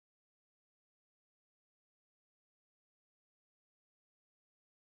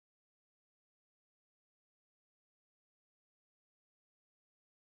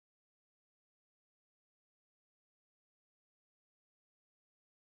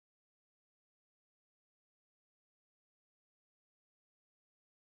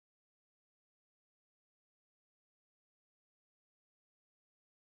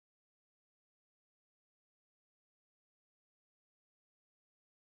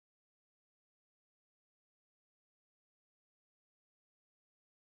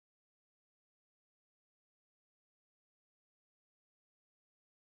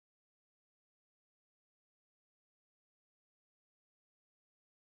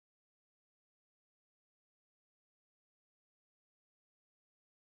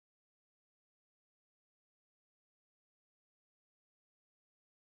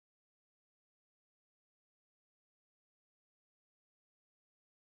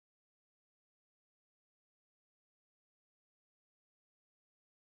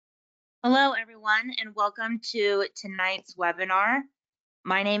Hello, everyone, and welcome to tonight's webinar.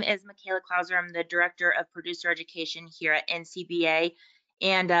 My name is Michaela Clauser. I'm the Director of Producer Education here at NCBA,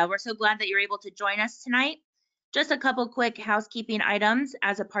 and we're so glad that you're able to join us tonight. Just a couple quick housekeeping items.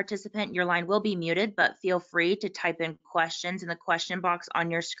 As a participant, your line will be muted, but feel free to type in questions in the question box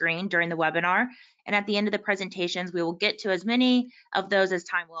on your screen during the webinar. And at the end of the presentations, we will get to as many of those as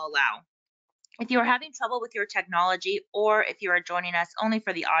time will allow. If you are having trouble with your technology, or if you are joining us only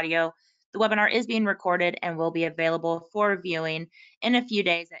for the audio, the webinar is being recorded and will be available for viewing in a few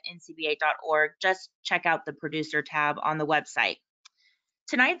days at ncba.org. Just check out the producer tab on the website.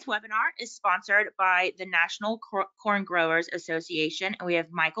 Tonight's webinar is sponsored by the National Corn Growers Association, and we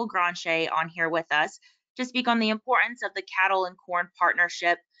have Michael Granche on here with us to speak on the importance of the cattle and corn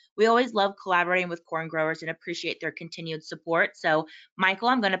partnership. We always love collaborating with corn growers and appreciate their continued support. So, Michael,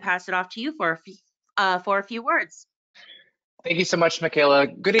 I'm going to pass it off to you for a few words. Thank you so much, Michaela.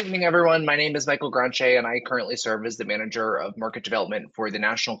 Good evening, everyone. My name is Michael Granche, and I currently serve as the Manager of Market Development for the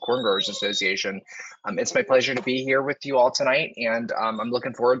National Corn Growers Association. It's my pleasure to be here with you all tonight, and I'm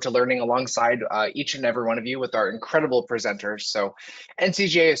looking forward to learning alongside each and every one of you with our incredible presenters. So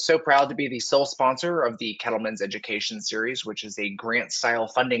NCGA is so proud to be the sole sponsor of the Cattlemen's Education Series, which is a grant-style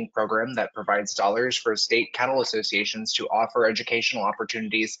funding program that provides dollars for state cattle associations to offer educational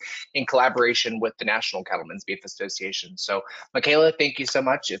opportunities in collaboration with the National Cattlemen's Beef Association. So Michaela, thank you so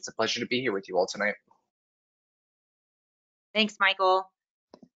much. It's a pleasure to be here with you all tonight. Thanks, Michael.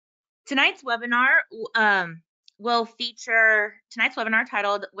 Tonight's webinar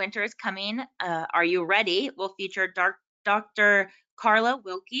titled Winter is Coming, Are You Ready? Will feature Dr. Karla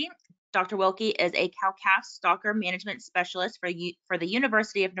Wilke. Dr. Wilke is a cow-calf stalker management specialist for the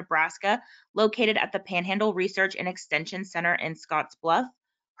University of Nebraska, located at the Panhandle Research and Extension Center in Scottsbluff.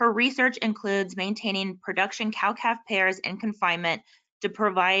 Her research includes maintaining production cow-calf pairs in confinement to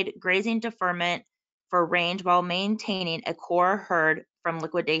provide grazing deferment for range while maintaining a core herd from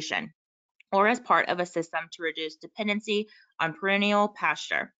liquidation, or as part of a system to reduce dependency on perennial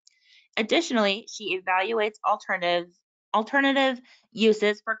pasture. Additionally, she evaluates alternative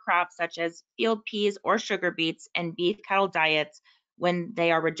uses for crops such as field peas or sugar beets and beef cattle diets when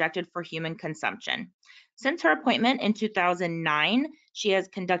they are rejected for human consumption. Since her appointment in 2009, she has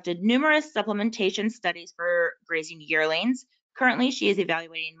conducted numerous supplementation studies for grazing yearlings. Currently, she is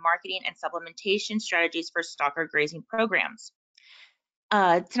evaluating marketing and supplementation strategies for stalker grazing programs.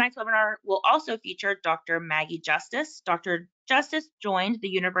 Tonight's webinar will also feature Dr. Maggie Justice. Dr. Justice joined the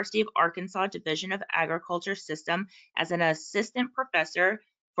University of Arkansas Division of Agriculture System as an assistant professor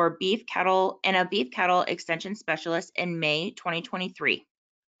for beef cattle and a beef cattle extension specialist in May 2023.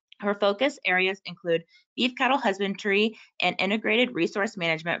 Her focus areas include beef cattle husbandry and integrated resource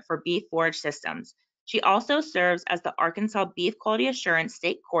management for beef forage systems. She also serves as the Arkansas Beef Quality Assurance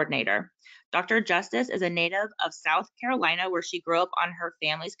State Coordinator. Dr. Justice is a native of South Carolina, where she grew up on her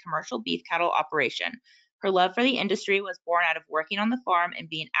family's commercial beef cattle operation. Her love for the industry was born out of working on the farm and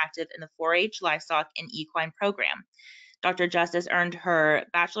being active in the 4-H livestock and equine program. Dr. Justice earned her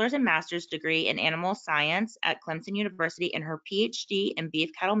bachelor's and master's degree in animal science at Clemson University and her PhD in beef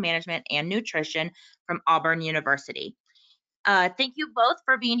cattle management and nutrition from Auburn University. Thank you both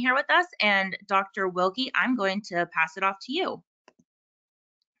for being here with us. And Dr. Wilke, I'm going to pass it off to you.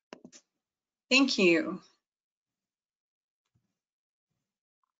 Thank you.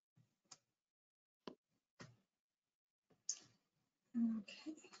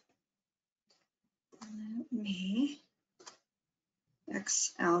 Okay. Let me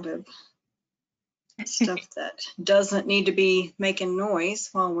X out of stuff that doesn't need to be making noise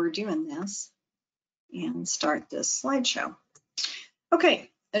while we're doing this and start this slideshow.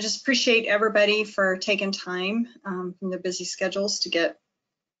 Okay, I just appreciate everybody for taking time from their busy schedules to get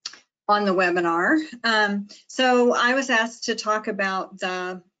on the webinar. So I was asked to talk about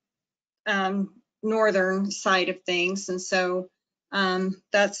the northern side of things, and so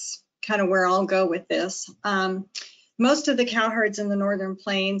that's kind of where I'll go with this. Most of the cow herds in the northern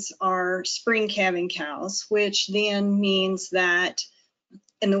plains are spring calving cows, which then means that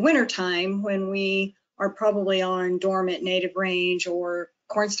in the wintertime, when we are probably on dormant native range or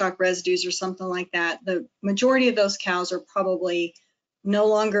cornstalk residues or something like that, the majority of those cows are probably no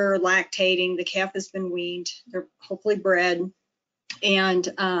longer lactating. The calf has been weaned, they're hopefully bred,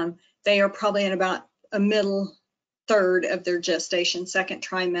 and they are probably in about a middle third of their gestation, second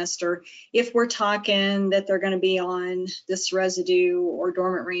trimester. If we're talking that they're going to be on this residue or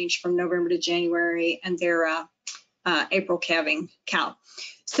dormant range from November to January, and they're April calving cow.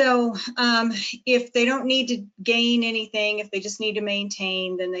 So if they don't need to gain anything, if they just need to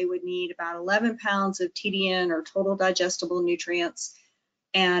maintain, then they would need about 11 pounds of TDN or total digestible nutrients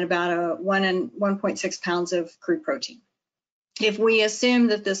and about 1.6 pounds of crude protein. If we assume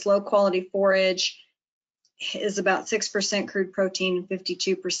that this low quality forage is about 6% crude protein and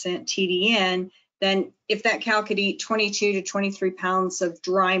 52% TDN, then if that cow could eat 22 to 23 pounds of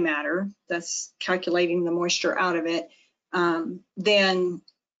dry matter, that's calculating the moisture out of it, then,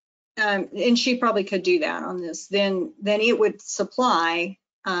 and she probably could do that on this, then it would supply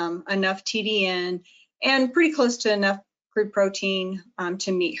enough TDN and pretty close to enough crude protein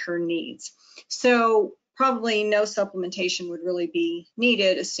to meet her needs. So probably no supplementation would really be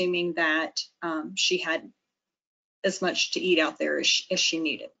needed, assuming that she had as much to eat out there as she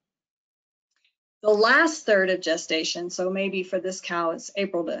needed. The last third of gestation, so maybe for this cow it's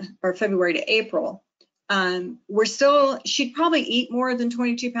February to April, she'd probably eat more than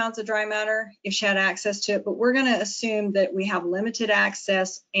 22 pounds of dry matter if she had access to it, but we're going to assume that we have limited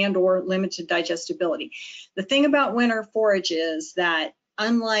access and or limited digestibility. The thing about winter forage is that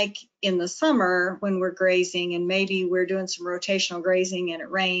unlike in the summer when we're grazing and maybe we're doing some rotational grazing and it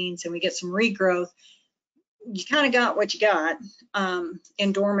rains and we get some regrowth, you kind of got what you got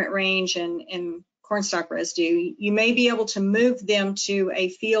in dormant range and cornstalk residue. You may be able to move them to a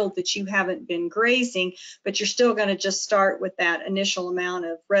field that you haven't been grazing, but you're still going to just start with that initial amount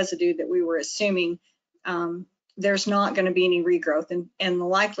of residue that we were assuming. There's not going to be any regrowth, and the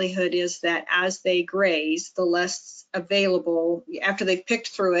likelihood is that as they graze, the less available, after they've picked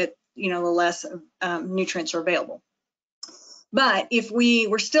through it, the less nutrients are available. But if we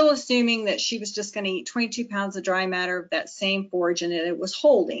were still assuming that she was just going to eat 22 pounds of dry matter of that same forage and it was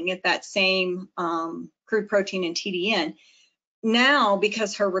holding at that same crude protein and TDN, now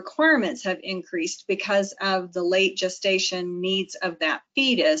because her requirements have increased because of the late gestation needs of that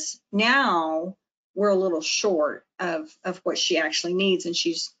fetus, now we're a little short of what she actually needs, and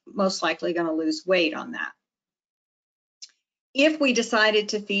she's most likely going to lose weight on that. If we decided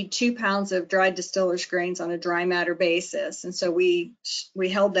to feed 2 pounds of dried distillers grains on a dry matter basis, and so we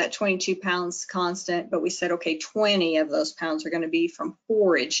held that 22 pounds constant, but we said, okay, 20 of those pounds are going to be from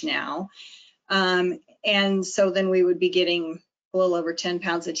forage now. And so then we would be getting a little over 10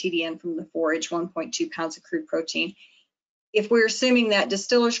 pounds of TDN from the forage, 1.2 pounds of crude protein. If we're assuming that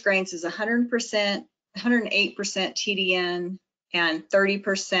distillers grains is 100%, 108% TDN and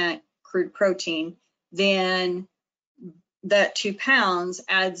 30% crude protein, then that 2 pounds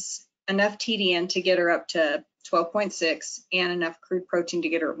adds enough TDN to get her up to 12.6 and enough crude protein to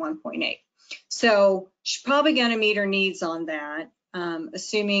get her at 1.8. So she's probably going to meet her needs on that,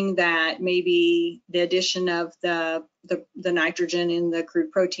 assuming that maybe the addition of the nitrogen in the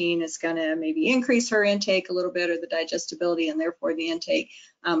crude protein is going to maybe increase her intake a little bit, or the digestibility and therefore the intake.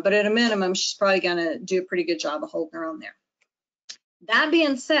 But at a minimum, she's probably going to do a pretty good job of holding her own there. That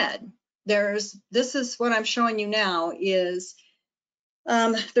being said, this is what I'm showing you now is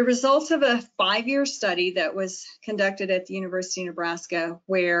the results of a 5-year study that was conducted at the University of Nebraska,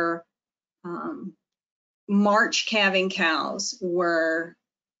 where March calving cows were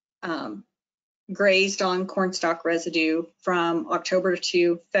grazed on cornstalk residue from October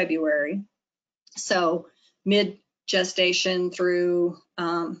to February. So mid gestation through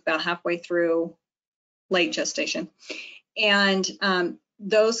about halfway through late gestation. And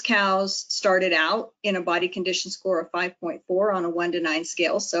those cows started out in a body condition score of 5.4 on a 1 to 9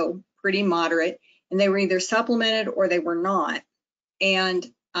 scale, so pretty moderate, and they were either supplemented or they were not. And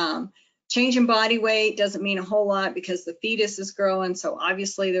change in body weight doesn't mean a whole lot because the fetus is growing, so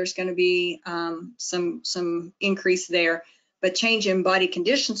obviously there's going to be some increase there. But change in body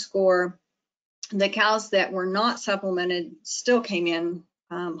condition score, the cows that were not supplemented still came in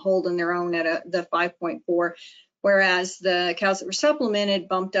holding their own at the 5.4. Whereas the cows that were supplemented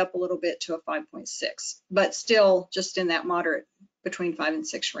bumped up a little bit to a 5.6, but still just in that moderate between 5 and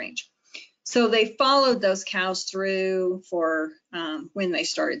 6 range. So they followed those cows through for when they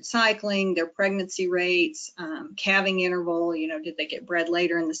started cycling, their pregnancy rates, calving interval, did they get bred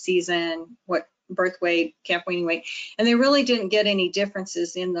later in the season, what birth weight, calf weaning weight, and they really didn't get any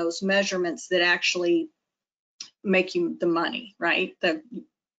differences in those measurements that actually make you the money, right?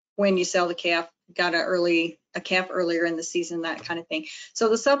 When you sell the calf, got a calf earlier in the season, that kind of thing. So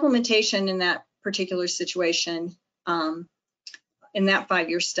the supplementation in that particular situation, in that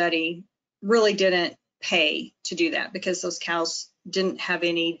 5-year study, really didn't pay to do that because those cows didn't have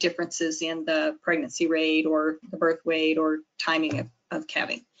any differences in the pregnancy rate or the birth weight or timing of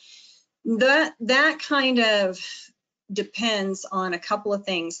calving. That kind of depends on a couple of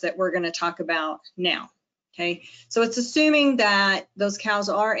things that we're going to talk about now. Okay, so it's assuming that those cows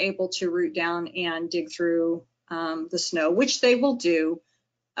are able to root down and dig through the snow, which they will do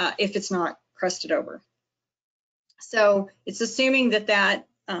if it's not crusted over. So it's assuming that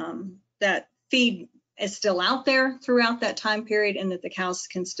that feed is still out there throughout that time period and that the cows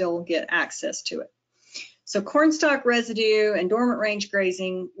can still get access to it. So cornstalk residue and dormant range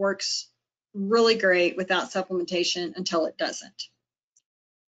grazing works really great without supplementation until it doesn't.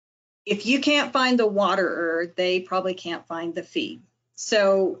 If you can't find the waterer, they probably can't find the feed.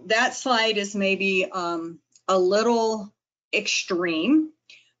 So that slide is maybe a little extreme,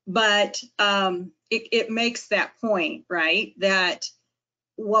 but it makes that point, right? That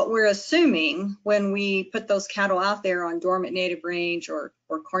what we're assuming when we put those cattle out there on dormant native range or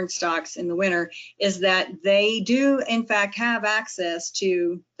corn stalks in the winter is that they do in fact have access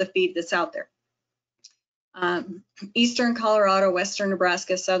to the feed that's out there. Eastern Colorado, Western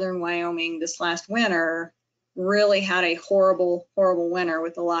Nebraska, Southern Wyoming this last winter really had a horrible, horrible winter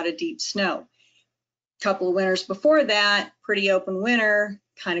with a lot of deep snow. A couple of winters before that, pretty open winter,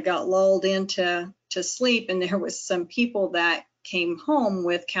 kind of got lulled into sleep, and there was some people that came home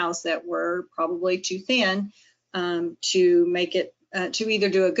with cows that were probably too thin to make it, to either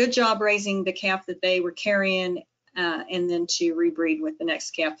do a good job raising the calf that they were carrying and then to rebreed with the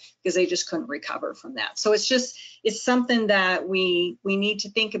next calf because they just couldn't recover from that. So it's something that we need to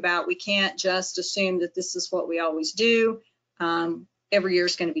think about. We can't just assume that this is what we always do. Every year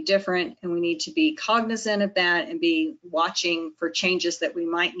is going to be different, and we need to be cognizant of that and be watching for changes that we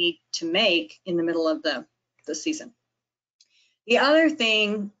might need to make in the middle of the season. The other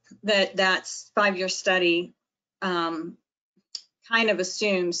thing that 5-year study kind of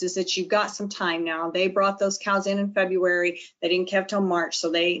assumes is that you've got some time now. They brought those cows in February. They didn't keep till March,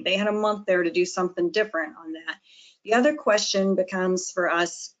 so they had a month there to do something different on that. The other question becomes for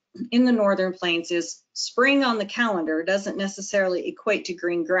us in the Northern Plains is spring on the calendar doesn't necessarily equate to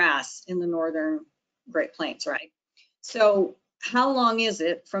green grass in the Northern Great Plains, right? So how long is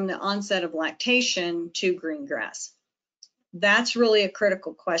it from the onset of lactation to green grass? That's really a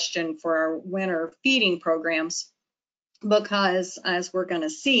critical question for our winter feeding programs, because as we're going to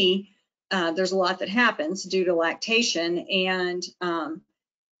see, there's a lot that happens due to lactation, and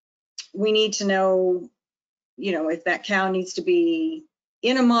we need to know, if that cow needs to be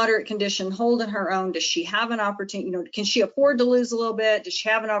in a moderate condition, holding her own. Does she have an opportunity, can she afford to lose a little bit? Does she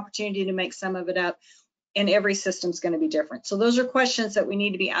have an opportunity to make some of it up? And every system's going to be different. So those are questions that we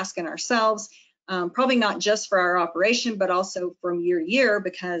need to be asking ourselves, probably not just for our operation, but also from year to year,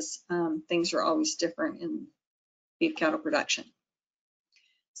 because things are always different in beef cattle production.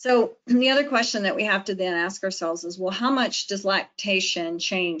 So the other question that we have to then ask ourselves is, well, how much does lactation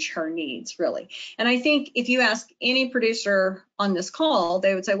change her needs, really? And I think if you ask any producer on this call,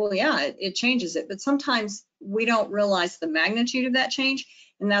 they would say, well, yeah, it changes it. But sometimes we don't realize the magnitude of that change,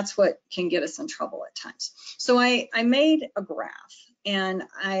 and that's what can get us in trouble at times. So I made a graph, and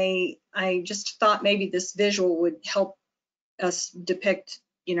I just thought maybe this visual would help us depict,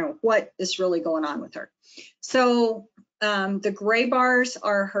 what is really going on with her. So the gray bars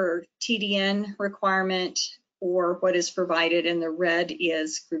are her TDN requirement, or what is provided, and the red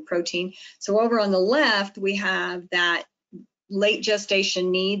is crude protein. So over on the left, we have that late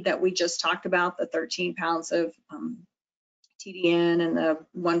gestation need that we just talked about, the 13 pounds of TDN and the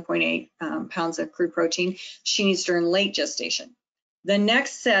 1.8 pounds of crude protein she needs during late gestation. The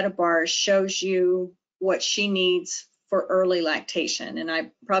next set of bars shows you what she needs for early lactation. And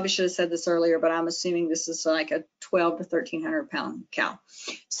I probably should have said this earlier, but I'm assuming this is like a 12 to 1,300 pound cow.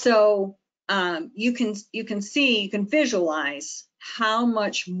 So you can visualize how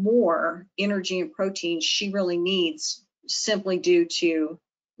much more energy and protein she really needs simply due to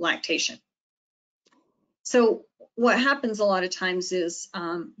lactation. So what happens a lot of times is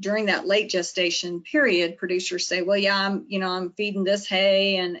during that late gestation period, producers say, well, yeah, I'm feeding this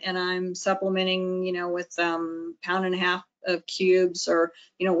hay and I'm supplementing, with 1.5 pounds of cubes or,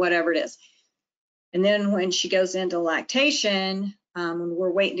 whatever it is. And then when she goes into lactation, when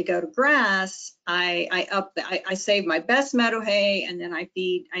we're waiting to go to grass, I save my best meadow hay, and then I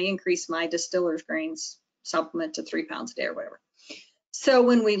increase my distiller's grains supplement to 3 pounds a day or whatever. So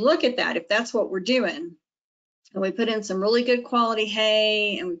when we look at that, if that's what we're doing, and we put in some really good quality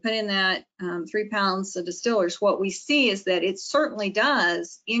hay, and we put in that 3 pounds of distillers, what we see is that it certainly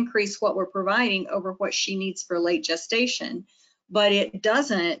does increase what we're providing over what she needs for late gestation, but it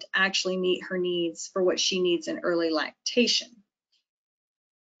doesn't actually meet her needs for what she needs in early lactation.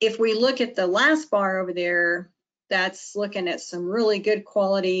 If we look at the last bar over there, that's looking at some really good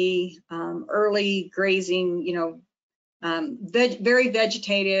quality early grazing, very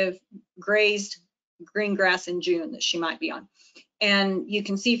vegetative, grazed green grass in June that she might be on. And you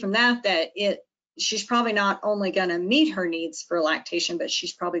can see from that she's probably not only going to meet her needs for lactation, but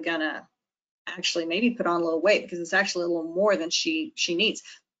she's probably going to actually maybe put on a little weight because it's actually a little more than she needs.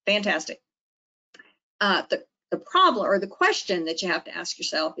 Fantastic. The problem or the question that you have to ask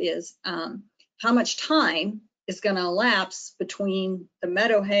yourself is how much time is going to elapse between the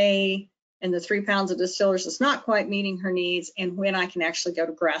meadow hay and the 3 pounds of distillers that's not quite meeting her needs and when I can actually go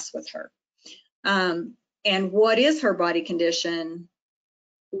to grass with her. And what is her body condition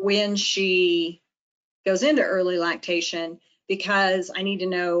when she goes into early lactation, because I need to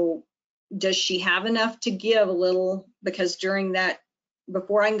know, does she have enough to give a little, because during that,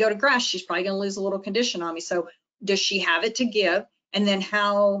 before I can go to grass, she's probably going to lose a little condition on me. So does she have it to give? And then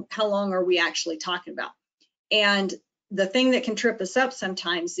how long are we actually talking about? And the thing that can trip us up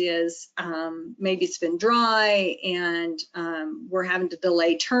sometimes is maybe it's been dry and we're having to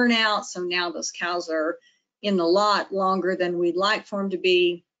delay turnout. So now those cows are in the lot longer than we'd like for them to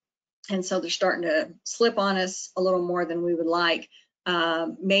be. And so they're starting to slip on us a little more than we would like.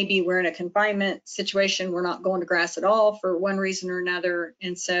 Maybe we're in a confinement situation. We're not going to grass at all for one reason or another.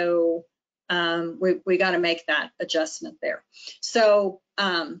 And so we got to make that adjustment there. So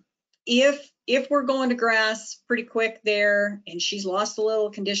if we're going to grass pretty quick there and she's lost a little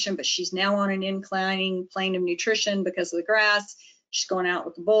condition, but she's now on an inclining plane of nutrition because of the grass, she's going out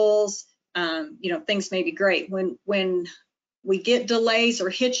with the bulls, you know, things may be great. When we get delays or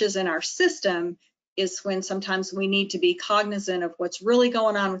hitches in our system is when sometimes we need to be cognizant of what's really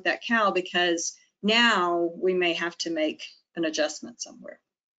going on with that cow, because now we may have to make an adjustment somewhere.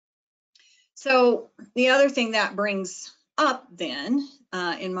 So the other thing that brings up then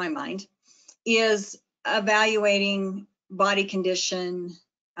in my mind is evaluating body condition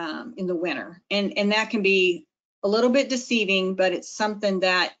in the winter. And that can be a little bit deceiving, but it's something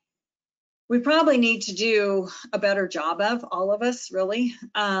that we probably need to do a better job of, all of us really,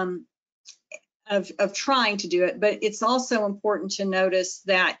 of trying to do it. But it's also important to notice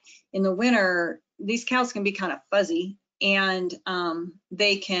that in the winter, these cows can be kind of fuzzy, and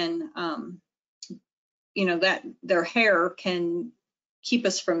they can, you know, that their hair can keep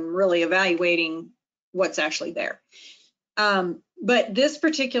us from really evaluating what's actually there. But this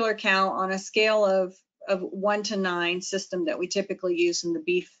particular cow, on a scale of 1 to 9 system that we typically use in the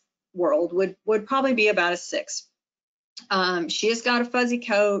beef world, would probably be about a 6. She has got a fuzzy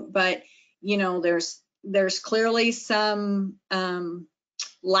coat, but you know, there's clearly some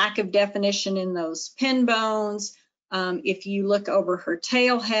lack of definition in those pin bones. If you look over her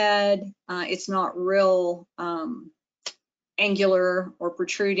tail head, it's not real angular or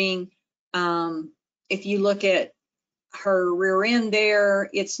protruding. If you look at her rear end there,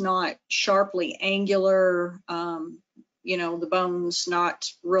 it's not sharply angular. You know, the bone's not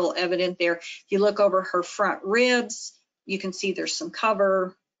real evident there. If you look over her front ribs, you can see there's some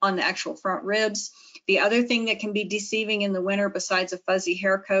cover on the actual front ribs. The other thing that can be deceiving in the winter, besides a fuzzy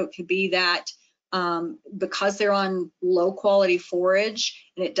hair coat, could be that because they're on low quality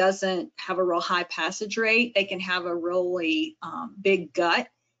forage and it doesn't have a real high passage rate, they can have a really big gut.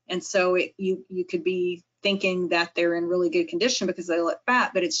 And so you could be thinking that they're in really good condition because they look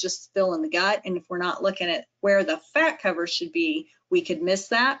fat, but it's just still in the gut. And if we're not looking at where the fat cover should be, we could miss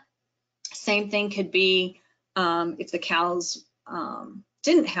that. Same thing could be if the cows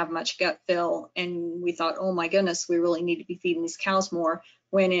didn't have much gut fill and we thought, oh my goodness, we really need to be feeding these cows more,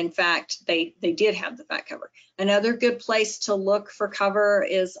 when in fact they did have the fat cover. Another good place to look for cover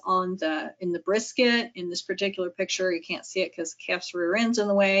is in the brisket. In this particular picture, you can't see it because the calf's rear end's in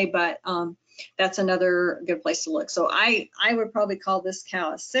the way, but that's another good place to look. So I would probably call this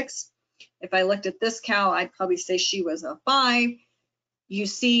cow a 6. If I looked at this cow, I'd probably say she was a 5. You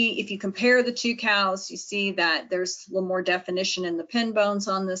see, if you compare the two cows, you see that there's a little more definition in the pin bones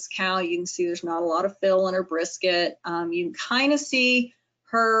on this cow. You can see there's not a lot of fill in her brisket. You can kind of see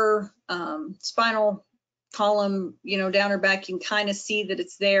her spinal column, you know, down her back. You can kind of see that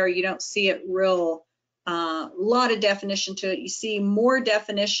it's there. You don't see it real, lot of definition to it. You see more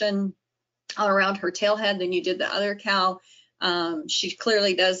definition all around her tailhead than you did the other cow. She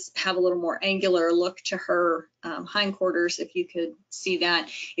clearly does have a little more angular look to her hindquarters, if you could see that.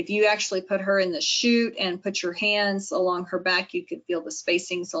 If you actually put her in the chute and put your hands along her back, you could feel the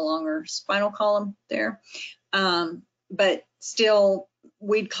spacings along her spinal column there. But still,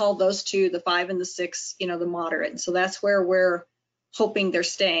 we'd call those two, the 5 and the 6, you know, the moderate. And so that's where we're hoping they're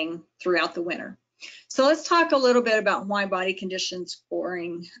staying throughout the winter. So let's talk a little bit about why body condition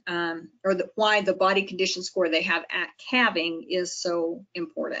scoring, why the body condition score they have at calving is so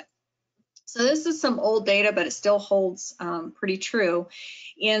important. So this is some old data, but it still holds pretty true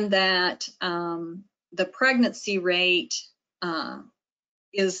in that the pregnancy rate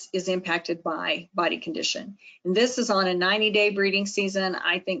is impacted by body condition. And this is on a 90-day breeding season.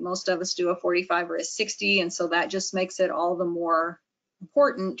 I think most of us do a 45 or a 60, and so that just makes it all the more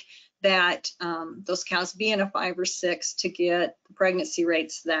important that those cows be in a 5 or 6 to get the pregnancy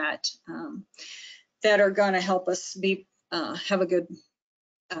rates that that are going to help us have a good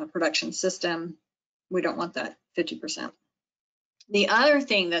production system. We don't want that 50%. The other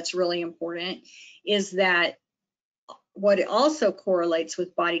thing that's really important is that what it also correlates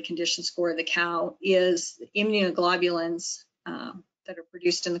with body condition score of the cow is immunoglobulins that are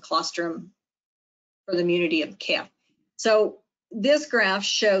produced in the colostrum for the immunity of the calf. So this graph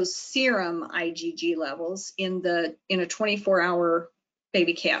shows serum IgG levels in a 24-hour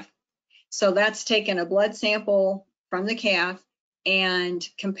baby calf. So that's taken a blood sample from the calf and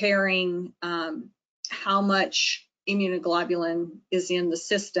comparing how much immunoglobulin is in the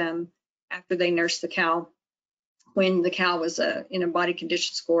system after they nurse the cow, when the cow was in a body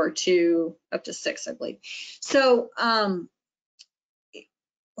condition score up to 6, I believe. So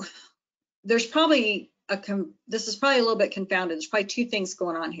there's probably this is probably a little bit confounded. There's probably 2 things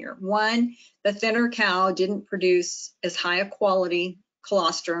going on here. One, the thinner cow didn't produce as high a quality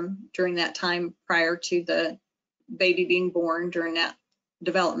colostrum during that time prior to the baby being born during that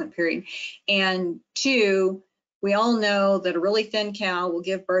development period. And 2, we all know that a really thin cow will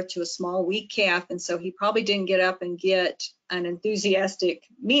give birth to a small, weak calf, and so he probably didn't get up and get an enthusiastic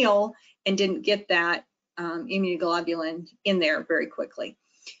meal and didn't get that immunoglobulin in there very quickly.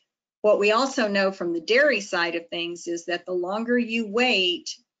 What we also know from the dairy side of things is that the longer you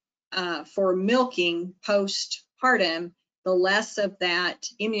wait for milking postpartum, the less of that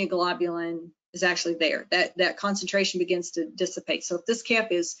immunoglobulin is actually there. That concentration begins to dissipate. So if this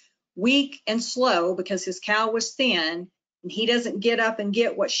calf is weak and slow because his cow was thin and he doesn't get up and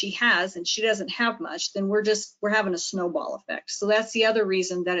get what she has and she doesn't have much, then we're having a snowball effect. So that's the other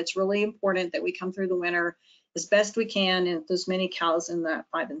reason that it's really important that we come through the winter as best we can and there's many cows in the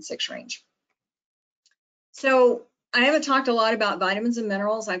 5 and 6 range. So I haven't talked a lot about vitamins and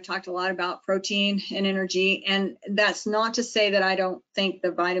minerals. I've talked a lot about protein and energy, and that's not to say that I don't think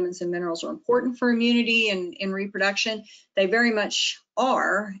the vitamins and minerals are important for immunity and in reproduction. They very much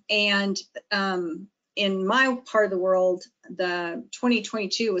are. And in my part of the world, the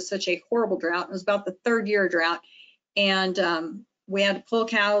 2022 was such a horrible drought. It was about the 3rd year drought. And we had to pull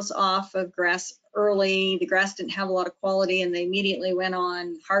cows off of grass early. The grass didn't have a lot of quality, and they immediately went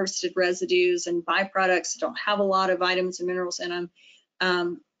on harvested residues and byproducts that don't have a lot of vitamins and minerals in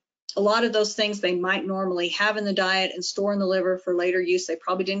them. A lot of those things they might normally have in the diet and store in the liver for later use, they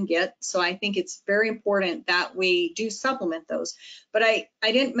probably didn't get. So I think it's very important that we do supplement those. But I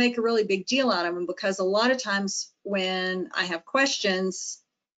didn't make a really big deal out of them because a lot of times when I have questions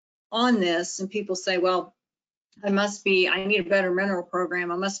on this and people say, well, I need a better mineral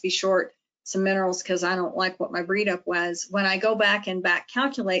program. I must be short some minerals because I don't like what my breed up was. When I go back and back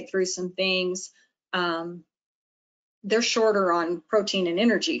calculate through some things, they're shorter on protein and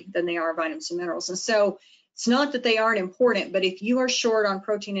energy than they are vitamins and minerals. And so it's not that they aren't important, but if you are short on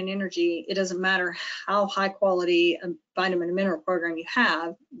protein and energy, it doesn't matter how high quality a vitamin and mineral program you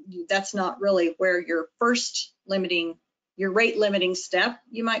have. That's not really where your rate limiting step,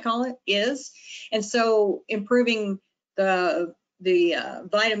 you might call it, is. And so improving the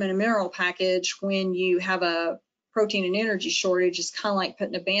vitamin and mineral package when you have a protein and energy shortage is kind of like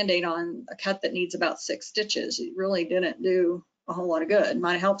putting a Band-Aid on a cut that needs about 6 stitches. It really didn't do a whole lot of good. It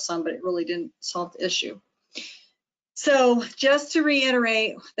might have helped some, but it really didn't solve the issue. So just to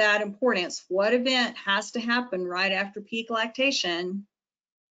reiterate that importance, what event has to happen right after peak lactation?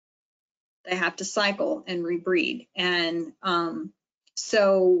 They have to cycle and rebreed. And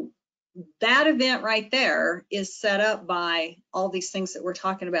so that event right there is set up by all these things that we're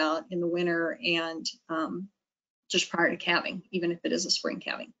talking about in the winter and just prior to calving, even if it is a spring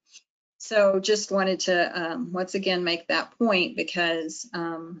calving. So just wanted to once again make that point because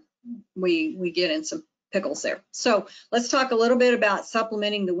we get in some pickles there. So let's talk a little bit about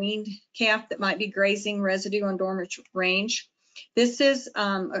supplementing the weaned calf that might be grazing residue on dormant range. This is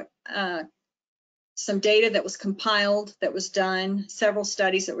some data that was compiled, that was done, several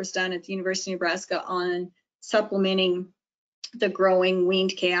studies that was done at the University of Nebraska on supplementing the growing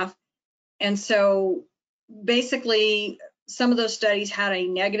weaned calf. And so basically, some of those studies had a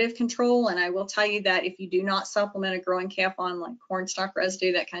negative control, and I will tell you that if you do not supplement a growing calf on like corn stalk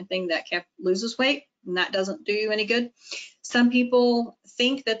residue, that kind of thing, that calf loses weight, and that doesn't do you any good. Some people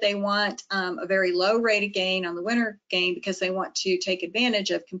think that they want a very low rate of gain on the winter gain because they want to take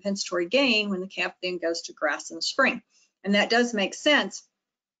advantage of compensatory gain when the calf then goes to grass in the spring. And that does make sense.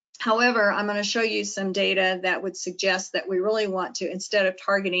 However, I'm going to show you some data that would suggest that we really want to, instead of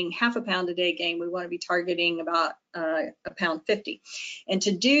targeting half a pound a day gain, we want to be targeting about a pound 50. And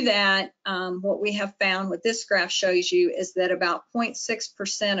to do that, what we have found, what this graph shows you, is that about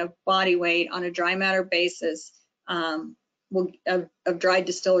 0.6% of body weight on a dry matter basis of dried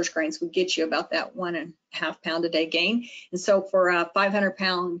distillers grains would get you about that 1.5 pound a day gain. And so for a 500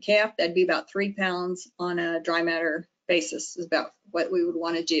 pound calf, that'd be about 3 pounds on a dry matter basis, is about what we would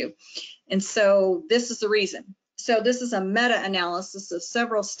want to do. And so this is the reason. So this is a meta-analysis of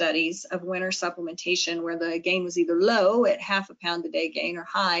several studies of winter supplementation where the gain was either low at 0.5 pound a day gain or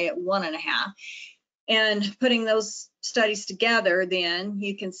high at 1.5. And putting those studies together, then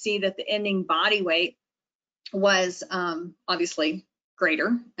you can see that the ending body weight was obviously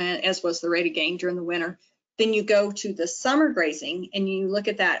greater, as was the rate of gain during the winter. Then you go to the summer grazing and you look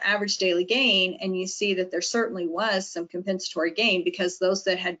at that average daily gain, and you see that there certainly was some compensatory gain, because those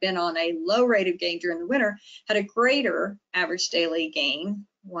that had been on a low rate of gain during the winter had a greater average daily gain,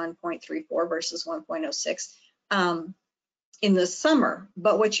 1.34 versus 1.06 in the summer.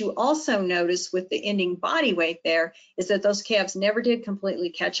 But what you also notice with the ending body weight there is that those calves never did completely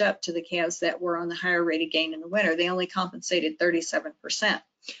catch up to the calves that were on the higher rate of gain in the winter. They only compensated 37%.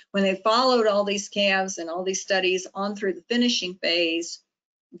 When they followed all these calves and all these studies on through the finishing phase,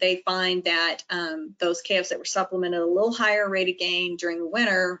 they find that those calves that were supplemented a little higher rate of gain during the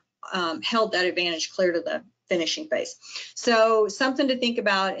winter held that advantage clear to the finishing phase. So something to think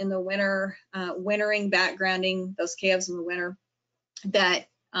about in the winter, wintering, backgrounding those calves in the winter, that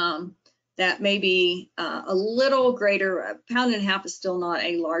that may be a little greater. 1.5 pounds is still not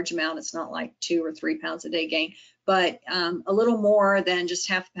a large amount. It's not like 2 or 3 pounds a day gain, but a little more than just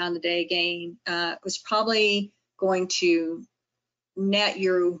 0.5 pound a day gain was probably going to net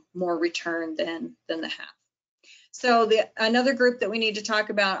you more return than the half. So another group that we need to talk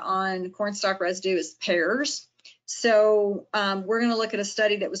about on corn stalk residue is pears. So we're going to look at a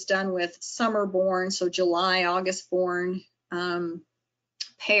study that was done with summer born, so July, August born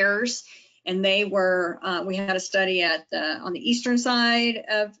pears. And they were, we had a study on the eastern side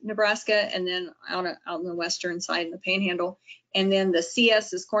of Nebraska, and then out on the western side in the Panhandle. And then the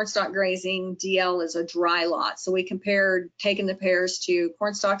CS is corn stalk grazing, DL is a dry lot. So we compared taking the pears to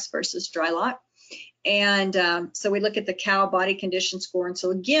corn stalks versus dry lot. And so we look at the cow body condition score. And so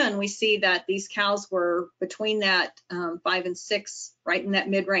again, we see that these cows were between that 5 and 6, right in that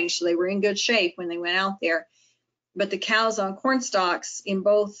mid-range. So they were in good shape when they went out there. But the cows on corn stalks in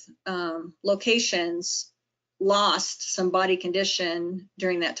both locations lost some body condition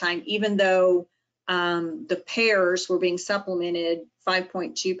during that time, even though the pears were being supplemented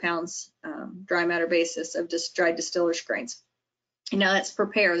 5.2 pounds dry matter basis of just dried distillers grains. Now that's per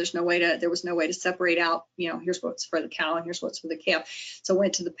pair. There was no way to separate out, here's what's for the cow and here's what's for the calf. So I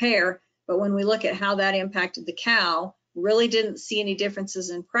went to the pair, but when we look at how that impacted the cow, really didn't see any differences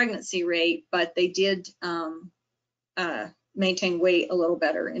in pregnancy rate, but they did maintain weight a little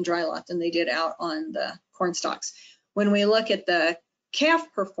better in dry lot than they did out on the corn stalks. When we look at the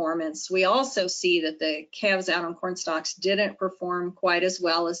calf performance, we also see that the calves out on corn stalks didn't perform quite as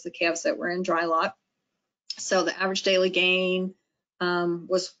well as the calves that were in dry lot. So the average daily gain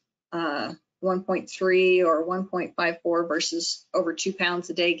was 1.3 or 1.54 versus over 2 pounds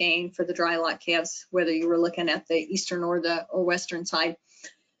a day gain for the dry lot calves, whether you were looking at the eastern or western side.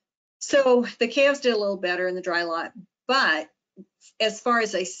 So the calves did a little better in the dry lot, but as far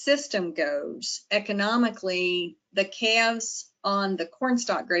as a system goes, economically, the calves on the corn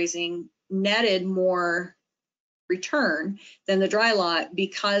stalk grazing netted more return than the dry lot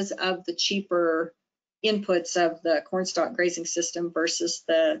because of the cheaper inputs of the corn stalk grazing system versus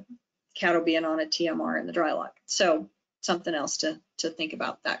the cattle being on a TMR in the dry lot. So something else to think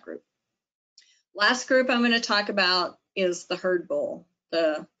about that group. Last group I'm going to talk about is the herd bull,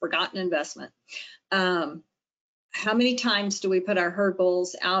 the forgotten investment. How many times do we put our herd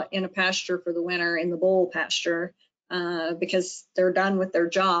bulls out in a pasture for the winter, in the bull pasture, because they're done with their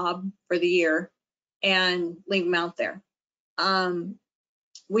job for the year, and leave them out there?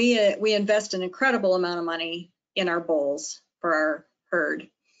 We invest an incredible amount of money in our bulls for our herd.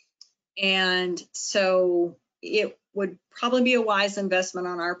 And so it would probably be a wise investment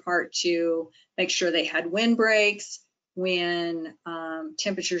on our part to make sure they had windbreaks when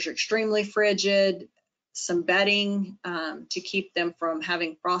temperatures are extremely frigid, some bedding to keep them from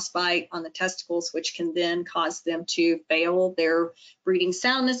having frostbite on the testicles, which can then cause them to fail their breeding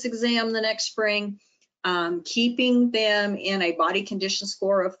soundness exam the next spring. Keeping them in a body condition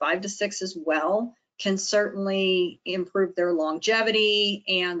score of 5 to 6 as well can certainly improve their longevity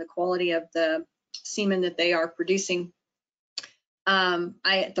and the quality of the semen that they are producing.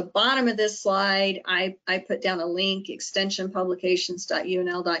 At the bottom of this slide, I put down a link,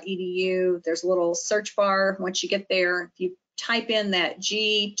 extensionpublications.unl.edu. There's a little search bar. Once you get there, if you type in that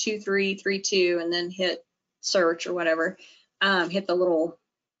G2332 and then hit search or whatever, hit the little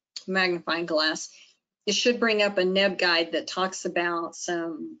magnifying glass, it should bring up a NEB guide that talks about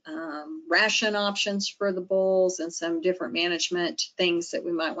some ration options for the bulls and some different management things that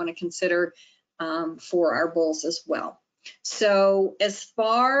we might want to consider for our bulls as well. So as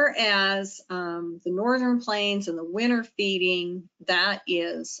far as the Northern Plains and the winter feeding, that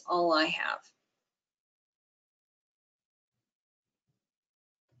is all I have.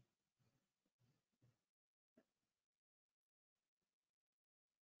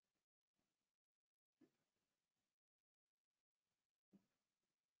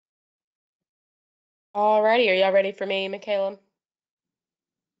 All righty, are y'all ready for me, Michaela?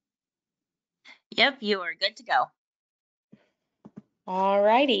 Yep, you are good to go. All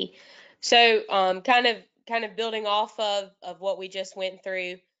righty. So kind of building off of what we just went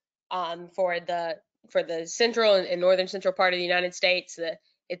through for the central and northern central part of the United States.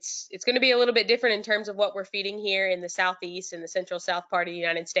 It's going to be a little bit different in terms of what we're feeding here in the southeast and the central south part of the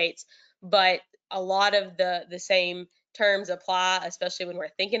United States, but a lot of the same terms apply, especially when we're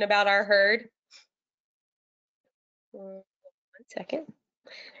thinking about our herd. 1 second.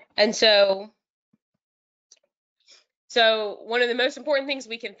 And so one of the most important things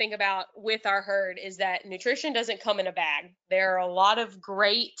we can think about with our herd is that nutrition doesn't come in a bag. There are a lot of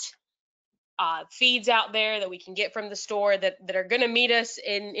great feeds out there that we can get from the store that are going to meet us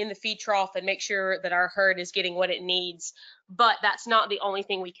in the feed trough and make sure that our herd is getting what it needs. But that's not the only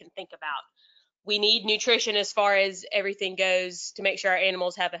thing we can think about. We need nutrition as far as everything goes to make sure our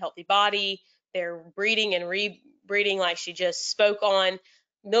animals have a healthy body, they're breeding and rebreeding like she just spoke on,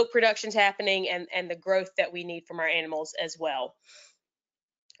 milk production's happening, and the growth that we need from our animals as well.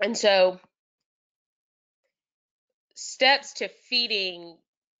 And so steps to feeding.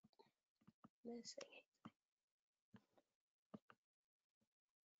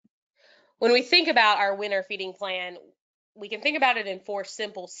 When we think about our winter feeding plan, we can think about it in 4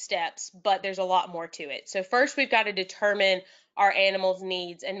 simple steps, but there's a lot more to it. So first, we've got to determine our animals'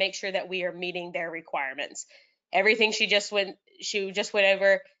 needs and make sure that we are meeting their requirements. Everything she just went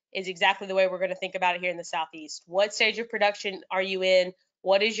over is exactly the way we're going to think about it here in the Southeast. What stage of production are you in?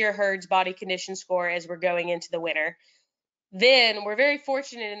 What is your herd's body condition score as we're going into the winter? Then we're very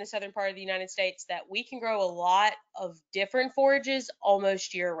fortunate in the southern part of the United States that we can grow a lot of different forages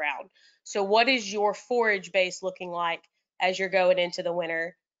almost year round. So what is your forage base looking like as you're going into the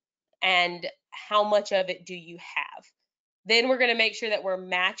winter, and how much of it do you have? Then we're going to make sure that we're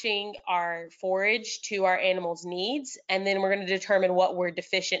matching our forage to our animals' needs, and then we're going to determine what we're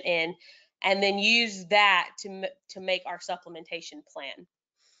deficient in, and then use that to make our supplementation plan.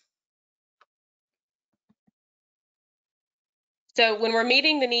 So when we're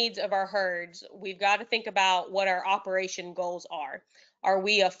meeting the needs of our herds, we've got to think about what our operation goals are. Are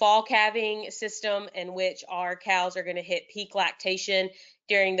we a fall calving system in which our cows are going to hit peak lactation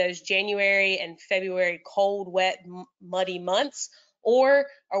during those January and February cold, wet, muddy months? Or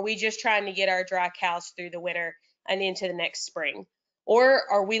are we just trying to get our dry cows through the winter and into the next spring? Or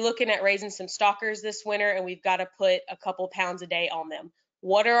are we looking at raising some stockers this winter and we've got to put a couple pounds a day on them?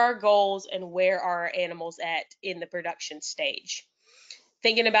 What are our goals and where are our animals at in the production stage?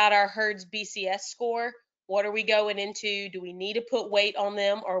 Thinking about our herd's BCS score, what are we going into? Do we need to put weight on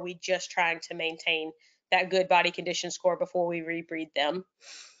them, or are we just trying to maintain that good body condition score before we rebreed them?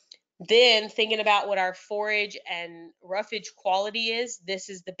 Then thinking about what our forage and roughage quality is, this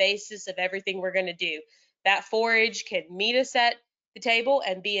is the basis of everything we're going to do. That forage can meet us at the table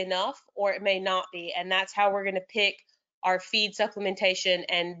and be enough, or it may not be, and that's how we're going to pick our feed supplementation,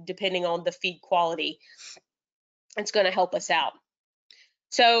 and depending on the feed quality, it's going to help us out.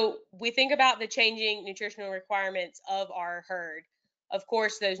 So we think about the changing nutritional requirements of our herd. Of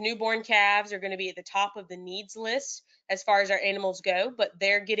course, those newborn calves are going to be at the top of the needs list as far as our animals go, but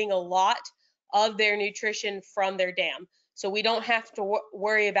they're getting a lot of their nutrition from their dam. So we don't have to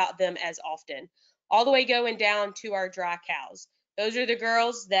worry about them as often. All the way going down to our dry cows. Those are the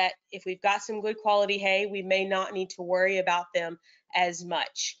girls that if we've got some good quality hay, we may not need to worry about them as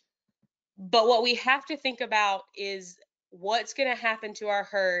much. But what we have to think about is what's going to happen to our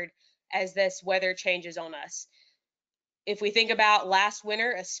herd as this weather changes on us. If we think about last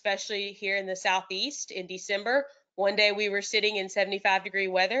winter, especially here in the Southeast in December, one day we were sitting in 75-degree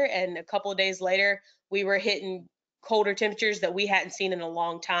weather, and a couple of days later we were hitting colder temperatures that we hadn't seen in a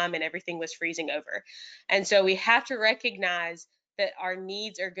long time, and everything was freezing over. And so we have to recognize that our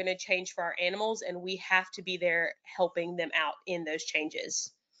needs are going to change for our animals, and we have to be there helping them out in those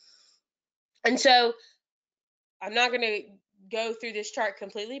changes. And so I'm not going to go through this chart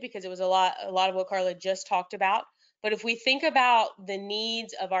completely because it was a lot of what Karla just talked about. But if we think about the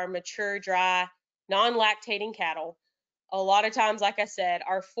needs of our mature, dry, non-lactating cattle, a lot of times, like I said,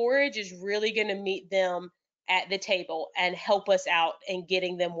 our forage is really going to meet them at the table and help us out in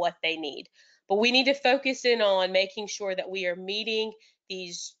getting them what they need. But we need to focus in on making sure that we are meeting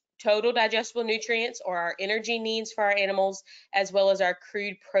these total digestible nutrients, or our energy needs for our animals, as well as our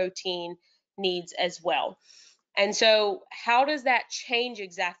crude protein needs as well. And so how does that change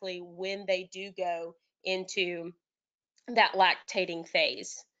exactly when they do go into that lactating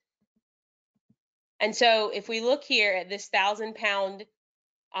phase? And so if we look here at this 1,000-pound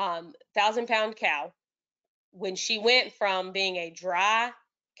cow, when she went from being a dry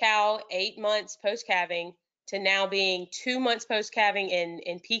cow 8 months post-calving to now being 2 months post-calving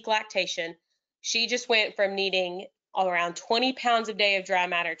in peak lactation, she just went from needing around 20 pounds a day of dry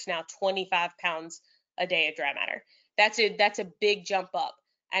matter to now 25 pounds a day of dry matter. That's a big jump up.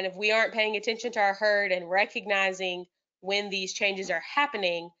 And if we aren't paying attention to our herd and recognizing when these changes are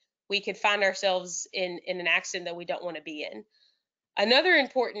happening, we could find ourselves in an accident that we don't want to be in. Another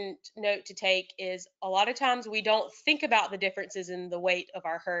important note to take is a lot of times we don't think about the differences in the weight of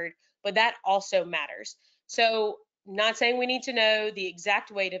our herd, but that also matters. So, not saying we need to know the exact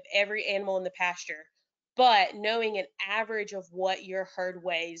weight of every animal in the pasture, but knowing an average of what your herd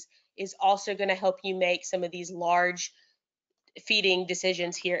weighs is also going to help you make some of these large feeding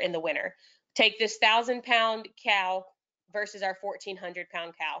decisions here in the winter. Take this 1,000-pound cow versus our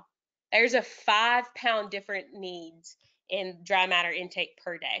 1,400-pound cow. There's a 5-pound different needs in dry matter intake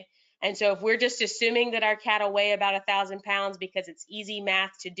per day. And so if we're just assuming that our cattle weigh about 1,000 pounds because it's easy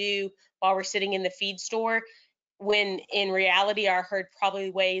math to do while we're sitting in the feed store, when in reality our herd probably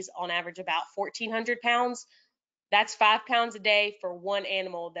weighs on average about 1,400 pounds, that's 5 pounds a day for one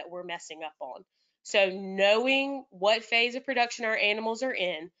animal that we're messing up on. So knowing what phase of production our animals are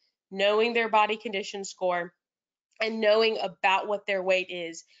in, knowing their body condition score, and knowing about what their weight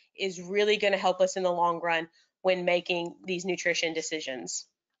is really going to help us in the long run when making these nutrition decisions.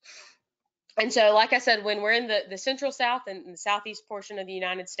 And so, like I said, when we're in the central South and the southeast portion of the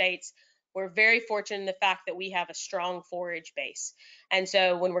United States, we're very fortunate in the fact that we have a strong forage base. And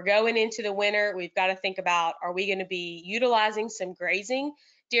so when we're going into the winter, we've got to think about, are we going to be utilizing some grazing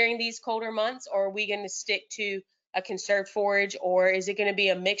during these colder months, or are we going to stick to a conserved forage, or is it going to be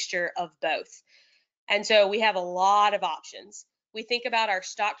a mixture of both? And so we have a lot of options. We think about our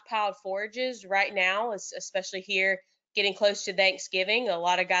stockpiled forages right now, especially here getting close to Thanksgiving. A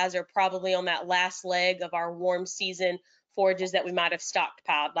lot of guys are probably on that last leg of our warm season forages that we might have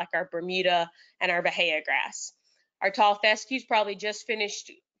stockpiled, like our Bermuda and our Bahia grass. Our tall fescue's probably just finished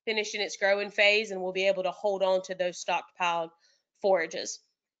in its growing phase, and we'll be able to hold on to those stockpiled forages.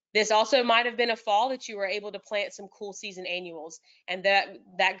 This also might have been a fall that you were able to plant some cool season annuals, and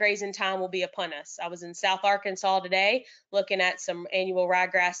that grazing time will be upon us. I was in South Arkansas today looking at some annual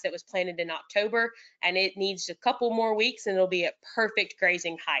ryegrass that was planted in October, and it needs a couple more weeks and it'll be at perfect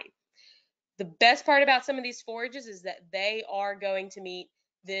grazing height. The best part about some of these forages is that they are going to meet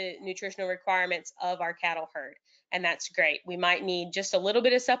the nutritional requirements of our cattle herd, and that's great. We might need just a little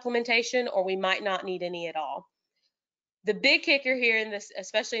bit of supplementation, or we might not need any at all. The big kicker here in this,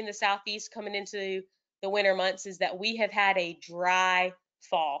 especially in the southeast coming into the winter months, is that we have had a dry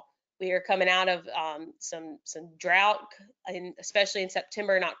fall. We are coming out of some drought, especially in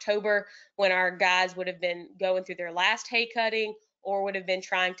September and October, when our guys would have been going through their last hay cutting or would have been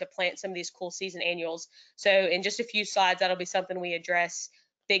trying to plant some of these cool season annuals. So in just a few slides, that'll be something we address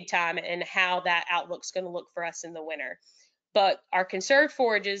big time, and how that outlook's going to look for us in the winter. But our conserved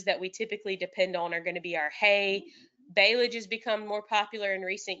forages that we typically depend on are going to be our hay. Baleage has become more popular in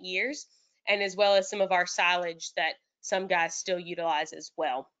recent years, and as well as some of our silage that some guys still utilize as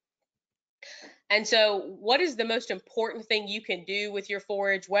well. And so what is the most important thing you can do with your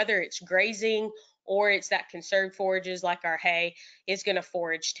forage, whether it's grazing or it's that conserved forages like our hay, is going to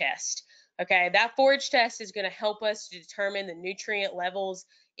forage test. Okay, that forage test is going to help us to determine the nutrient levels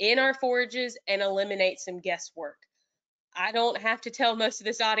in our forages and eliminate some guesswork. I don't have to tell most of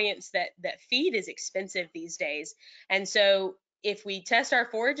this audience that feed is expensive these days. And so if we test our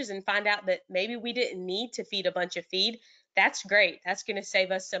forages and find out that maybe we didn't need to feed a bunch of feed, that's great. That's going to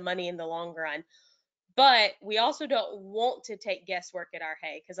save us some money in the long run. But we also don't want to take guesswork at our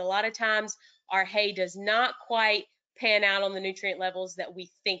hay, because a lot of times our hay does not quite pan out on the nutrient levels that we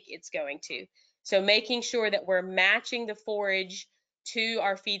think it's going to. So making sure that we're matching the forage to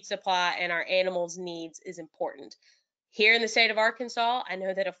our feed supply and our animals' needs is important. Here in the state of Arkansas, I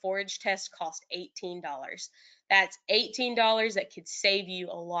know that a forage test costs $18. That's $18 that could save you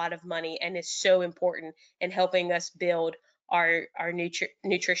a lot of money and is so important in helping us build our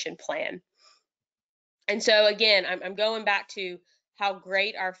nutrition plan. And so again, I'm going back to how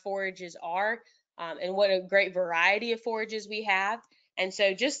great our forages are and what a great variety of forages we have. And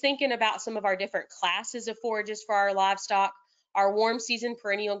so just thinking about some of our different classes of forages for our livestock, our warm season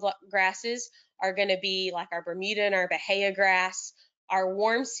perennial grasses are going to be like our Bermuda and our Bahia grass. Our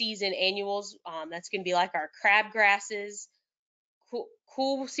warm season annuals, that's going to be like our crab grasses.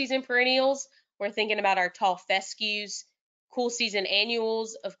 Cool season perennials, we're thinking about our tall fescues. Cool season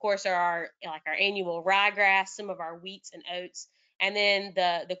annuals, of course, are our annual ryegrass, some of our wheats and oats. And then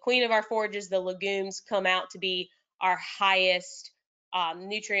the queen of our forages, the legumes, come out to be our highest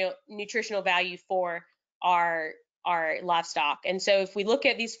nutritional value for our livestock. And so if we look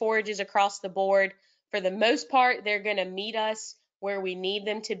at these forages across the board, for the most part, they're going to meet us where we need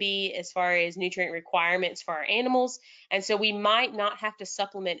them to be as far as nutrient requirements for our animals. And so we might not have to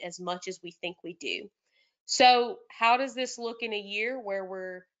supplement as much as we think we do. So how does this look in a year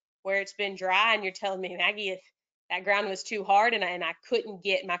where it's been dry and you're telling me, Maggie, if that ground was too hard and I couldn't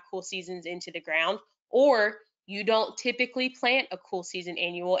get my cool seasons into the ground, or you don't typically plant a cool season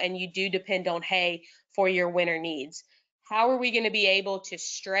annual and you do depend on hay for your winter needs? How are we going to be able to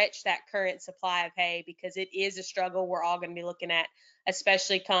stretch that current supply of hay? Because it is a struggle we're all going to be looking at,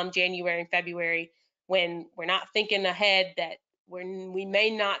 especially come January and February, when we're not thinking ahead that we may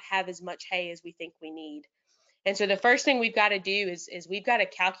not have as much hay as we think we need. And so the first thing we've got to do is we've got to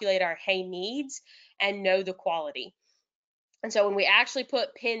calculate our hay needs and know the quality. And so when we actually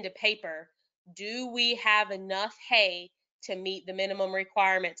put pen to paper, do we have enough hay to meet the minimum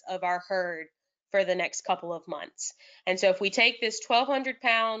requirements of our herd for the next couple of months? And so if we take this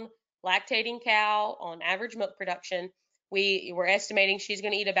 1,200-pound lactating cow on average milk production, we're estimating she's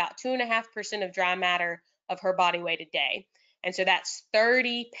going to eat about 2.5% of dry matter of her body weight a day. And so that's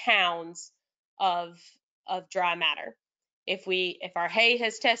 30 pounds of dry matter. If our hay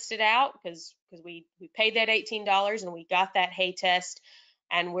has tested out, because we paid that $18 and we got that hay test,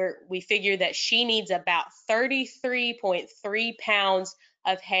 and we figure that she needs about 33.3 pounds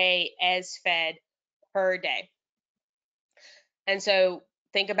of hay as fed per day. And so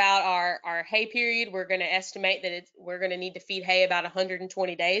think about our hay period. We're going to estimate that we're going to need to feed hay about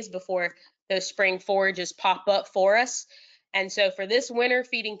 120 days before those spring forages pop up for us. And so for this winter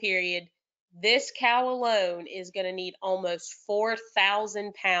feeding period, this cow alone is going to need almost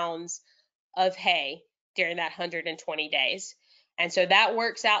 4,000 pounds of hay during that 120 days. And so that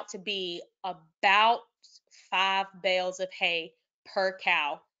works out to be about 5 bales of hay per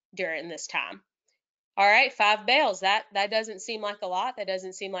cow during this time. All right, 5 bales, that doesn't seem like a lot. That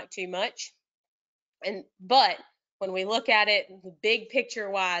doesn't seem like too much. But when we look at it, the big picture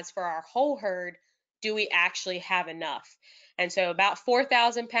wise for our whole herd, do we actually have enough? And so about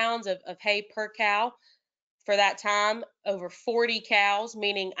 4,000 pounds of hay per cow for that time, over 40 cows,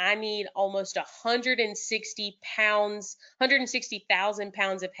 meaning I need almost 160,000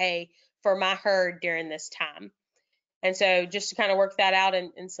 pounds of hay for my herd during this time. And so just to kind of work that out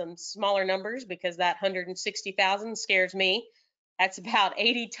in some smaller numbers, because that 160,000 scares me, that's about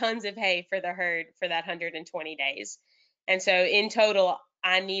 80 tons of hay for the herd for that 120 days. And so in total,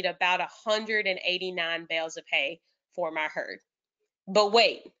 I need about 189 bales of hay for my herd. But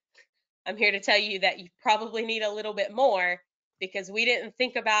wait, I'm here to tell you that you probably need a little bit more, because we didn't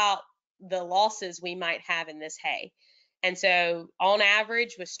think about the losses we might have in this hay. And so on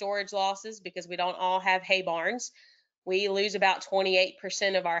average with storage losses, because we don't all have hay barns, we lose about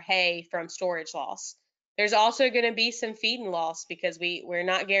 28% of our hay from storage loss. There's also going to be some feeding loss, because we're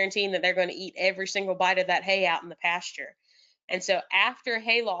not guaranteeing that they're going to eat every single bite of that hay out in the pasture. And so after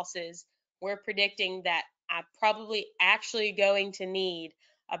hay losses, we're predicting that I'm probably actually going to need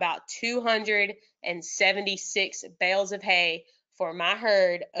about 276 bales of hay for my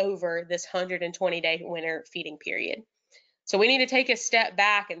herd over this 120-day winter feeding period. So we need to take a step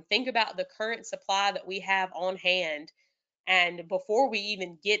back and think about the current supply that we have on hand. And before we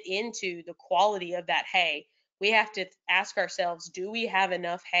even get into the quality of that hay, we have to ask ourselves, do we have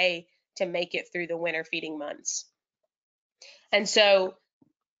enough hay to make it through the winter feeding months? And so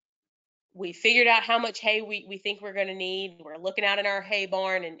we figured out how much hay we think we're going to need. We're looking out in our hay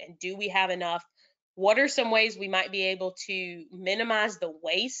barn and do we have enough? What are some ways we might be able to minimize the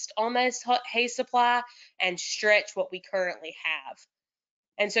waste on this hay supply and stretch what we currently have?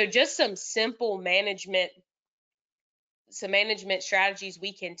 And so just some simple management strategies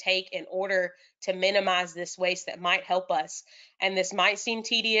we can take in order to minimize this waste that might help us. And this might seem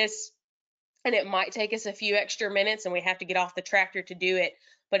tedious, and it might take us a few extra minutes and we have to get off the tractor to do it.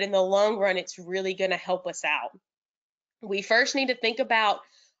 But in the long run, it's really going to help us out. We first need to think about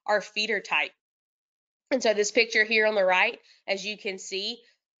our feeder type. And so this picture here on the right, as you can see,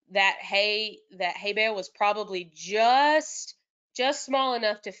 that hay bale was probably just small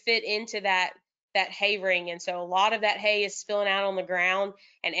enough to fit into that hay ring. And so a lot of that hay is spilling out on the ground,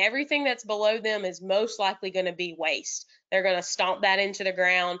 and everything that's below them is most likely going to be waste. They're going to stomp that into the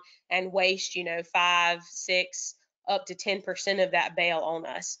ground and waste, 5, 6, up to 10% of that bale on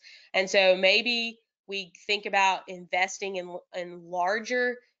us. And so maybe we think about investing in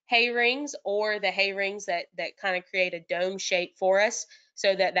larger hay rings, or the hay rings that kind of create a dome shape for us,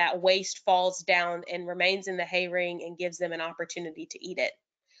 so that waste falls down and remains in the hay ring and gives them an opportunity to eat it.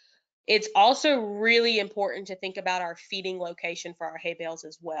 It's also really important to think about our feeding location for our hay bales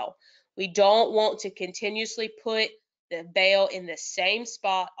as well. We don't want to continuously put the bale in the same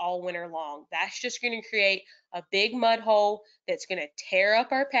spot all winter long. That's just going to create a big mud hole that's going to tear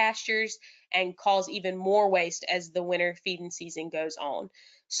up our pastures and cause even more waste as the winter feeding season goes on.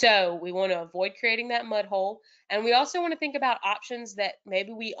 So we want to avoid creating that mud hole. And we also want to think about options that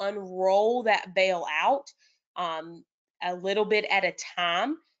maybe we unroll that bale out a little bit at a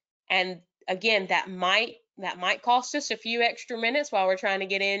time. And again, that might cost us a few extra minutes while we're trying to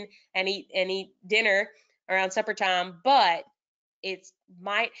get in and eat dinner around supper time, but it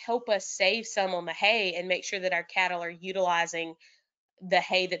might help us save some on the hay and make sure that our cattle are utilizing the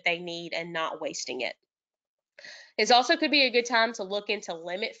hay that they need and not wasting it. It also could be a good time to look into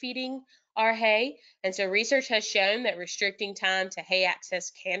limit feeding our hay. And so research has shown that restricting time to hay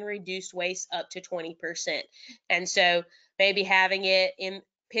access can reduce waste up to 20%. And so maybe having it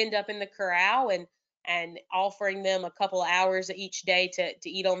pinned up in the corral and offering them a couple of hours each day to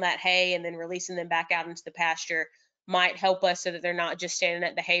eat on that hay, and then releasing them back out into the pasture might help us, so that they're not just standing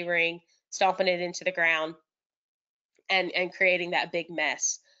at the hay ring, stomping it into the ground and creating that big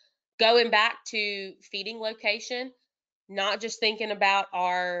mess. Going back to feeding location, not just thinking about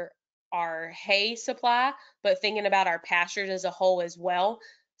our hay supply, but thinking about our pastures as a whole as well.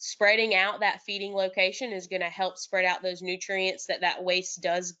 Spreading out that feeding location is going to help spread out those nutrients that waste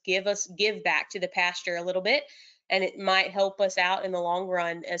does give back to the pasture a little bit, and it might help us out in the long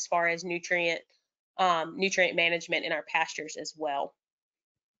run as far as nutrient management in our pastures as well.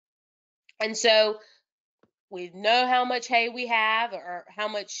 And so we know how much hay we have, or how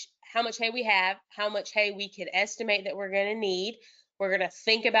much hay we have, how much hay we could estimate that we're going to need. We're going to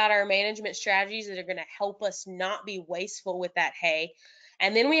think about our management strategies that are going to help us not be wasteful with that hay.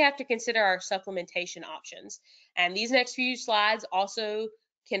 And then we have to consider our supplementation options. And these next few slides also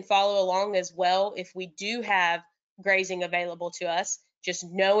can follow along as well if we do have grazing available to us. Just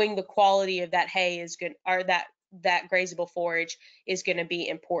knowing the quality of that hay is good, or that grazable forage is going to be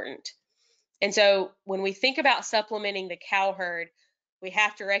important. And so when we think about supplementing the cow herd, we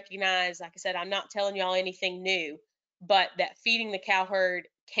have to recognize, like I said, I'm not telling y'all anything new, but that feeding the cow herd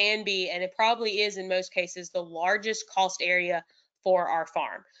can be, and it probably is in most cases, the largest cost area for our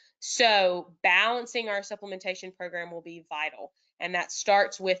farm. So balancing our supplementation program will be vital, and that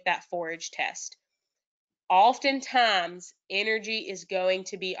starts with that forage test. Oftentimes, energy is going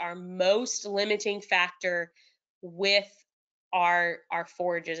to be our most limiting factor with our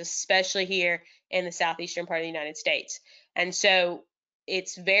forages, especially here in the southeastern part of the United States. And so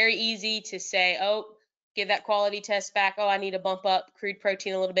it's very easy to say, oh, give that quality test back. Oh, I need to bump up crude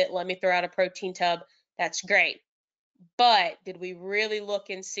protein a little bit. Let me throw out a protein tub. That's great. But did we really look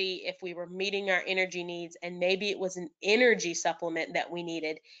and see if we were meeting our energy needs, and maybe it was an energy supplement that we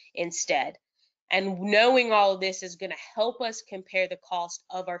needed instead? And knowing all of this is going to help us compare the cost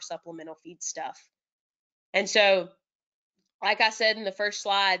of our supplemental feed stuff. And so, like I said in the first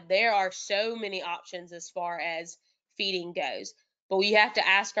slide, there are so many options as far as feeding goes. But we have to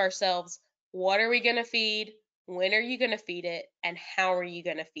ask ourselves, what are we going to feed? When are you going to feed it? And how are you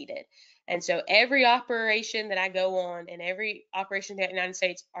going to feed it? And so every operation that I go on and every operation in the United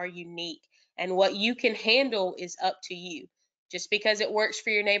States are unique. And what you can handle is up to you. Just because it works for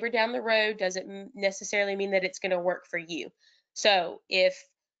your neighbor down the road doesn't necessarily mean that it's going to work for you. So if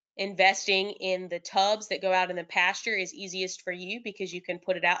investing in the tubs that go out in the pasture is easiest for you because you can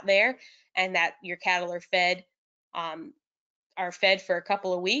put it out there and that your cattle are fed for a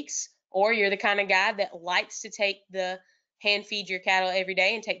couple of weeks, or you're the kind of guy that likes to take the hand feed your cattle every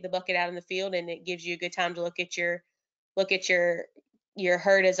day and take the bucket out in the field, and it gives you a good time to look at your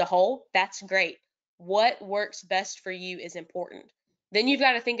herd as a whole, that's great. What works best for you is important. Then you've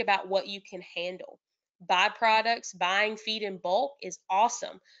got to think about what you can handle. Byproducts, buying feed in bulk is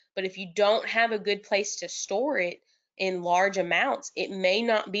awesome, but if you don't have a good place to store it, in large amounts, it may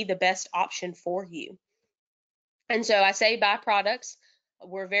not be the best option for you. And so I say byproducts.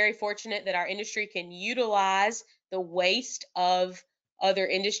 We're very fortunate that our industry can utilize the waste of other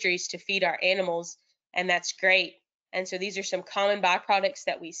industries to feed our animals, and that's great. And so these are some common byproducts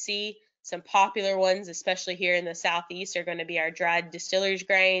that we see. Some popular ones, especially here in the Southeast, are going to be our dried distillers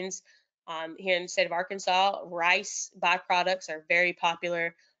grains. Here in the state of Arkansas, rice byproducts are very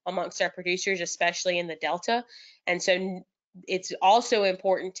popular amongst our producers, especially in the Delta. And so it's also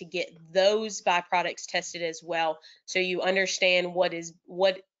important to get those byproducts tested as well, so you understand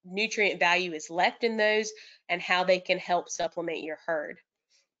what nutrient value is left in those and how they can help supplement your herd.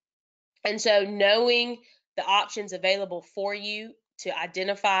 And so knowing the options available for you to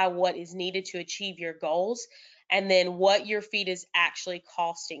identify what is needed to achieve your goals, and then what your feed is actually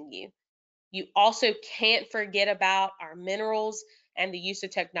costing you. You also can't forget about our minerals and the use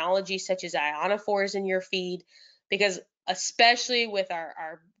of technology such as ionophores in your feed, because especially with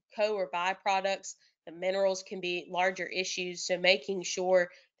our co or byproducts, the minerals can be larger issues. So making sure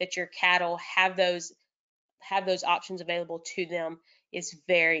that your cattle have those options available to them is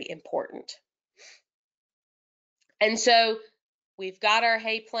very important. And so we've got our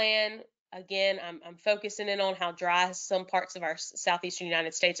hay plan. Again, I'm focusing in on how dry some parts of our southeastern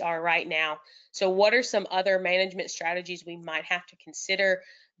United States are right now. So what are some other management strategies we might have to consider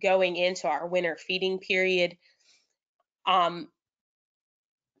going into our winter feeding period?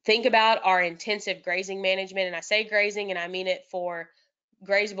 Think about our intensive grazing management. And I say grazing, and I mean it for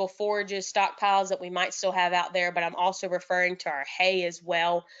grazable forages, stockpiles that we might still have out there, but I'm also referring to our hay as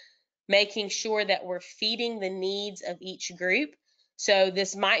well, making sure that we're feeding the needs of each group. So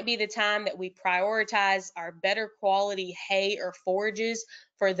this might be the time that we prioritize our better quality hay or forages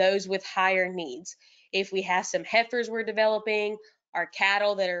for those with higher needs. If we have some heifers we're developing, our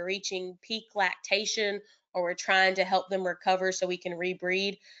cattle that are reaching peak lactation, or we're trying to help them recover so we can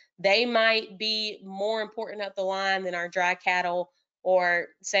rebreed, they might be more important up the line than our dry cattle, or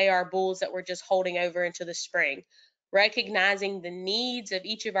say our bulls that we're just holding over into the spring. Recognizing the needs of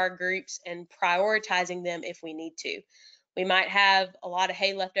each of our groups and prioritizing them if we need to. We might have a lot of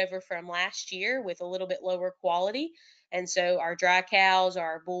hay left over from last year with a little bit lower quality, and so our dry cows or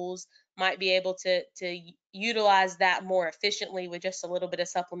our bulls might be able to utilize that more efficiently with just a little bit of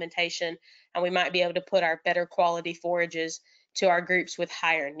supplementation, and we might be able to put our better quality forages to our groups with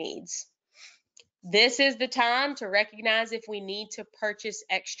higher needs. This is the time to recognize if we need to purchase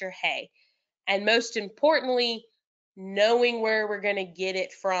extra hay, and most importantly, knowing where we're going to get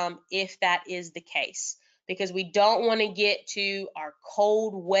it from if that is the case, because we don't want to get to our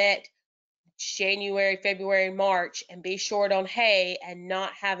cold, wet January, February, March and be short on hay and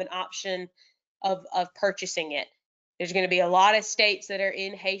not have an option of purchasing it. There's going to be a lot of states that are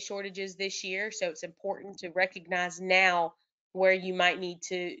in hay shortages this year, so it's important to recognize now where you might need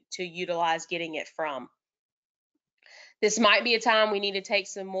to utilize getting it from. This might be a time we need to take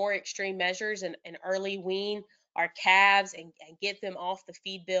some more extreme measures and early wean our calves and get them off the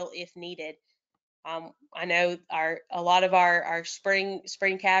feed bill if needed. I know a lot of our spring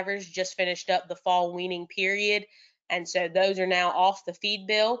calvers just finished up the fall weaning period, and so those are now off the feed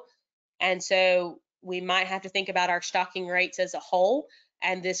bill. And so we might have to think about our stocking rates as a whole,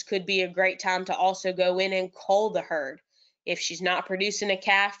 and this could be a great time to also go in and cull the herd. If she's not producing a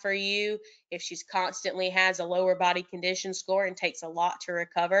calf for you, if she's constantly has a lower body condition score and takes a lot to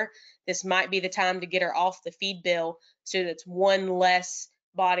recover, this might be the time to get her off the feed bill so that's one less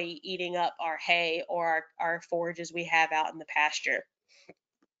body eating up our hay or our forages we have out in the pasture.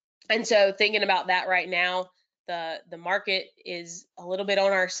 And so thinking about that right now, the market is a little bit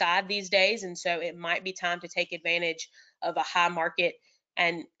on our side these days, and so it might be time to take advantage of a high market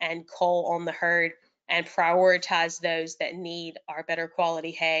and cull on the herd and prioritize those that need our better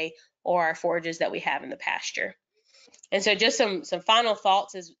quality hay or our forages that we have in the pasture. And so just some final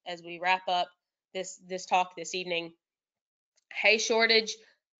thoughts as we wrap up this talk this evening. Hay shortage,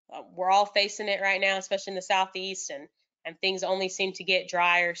 we're all facing it right now, especially in the Southeast, and things only seem to get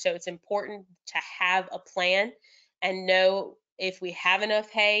drier. So it's important to have a plan and know if we have enough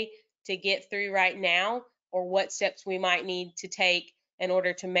hay to get through right now, or what steps we might need to take in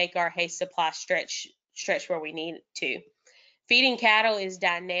order to make our hay supply stretch where we need it to. Feeding cattle is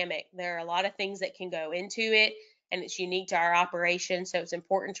dynamic. There are a lot of things that can go into it, and it's unique to our operation. So it's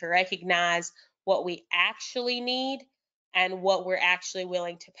important to recognize what we actually need and what we're actually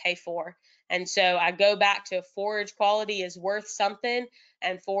willing to pay for. And so I go back to forage quality is worth something,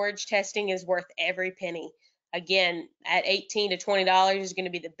 and forage testing is worth every penny. Again, at $18 to $20 is going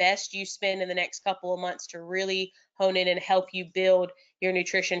to be the best you spend in the next couple of months to really hone in and help you build your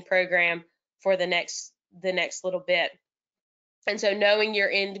nutrition program for the next the next little bit. And so knowing your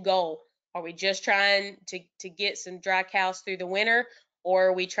end goal, are we just trying to get some dry cows through the winter, or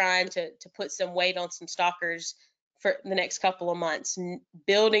are we trying to put some weight on some stockers for the next couple of months?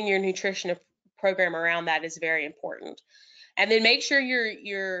 Building your nutrition program around that is very important. And then make sure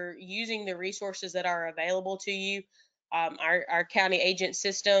you're using the resources that are available to you. Our county agent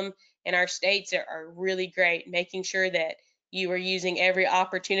system in our states are really great, making sure that you are using every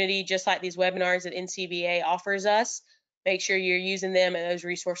opportunity, just like these webinars that NCBA offers us. Make sure you're using them and those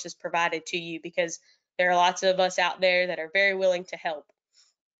resources provided to you, because there are lots of us out there that are very willing to help.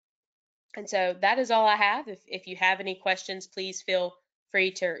 And so that is all I have. If you have any questions, please feel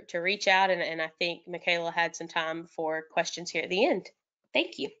free to reach out. And I think Michaela had some time for questions here at the end.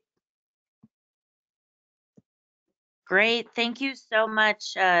 Thank you. Great. Thank you so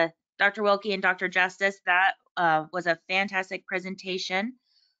much, Dr. Wilke and Dr. Justice. That was a fantastic presentation.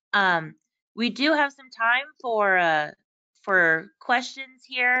 We do have some time for questions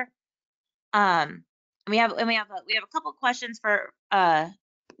here. We have a couple questions for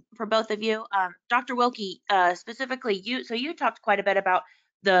both of you. Dr. Wilke, specifically you talked quite a bit about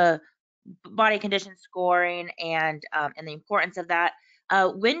the body condition scoring and the importance of that.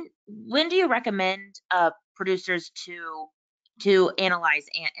 When do you recommend producers to analyze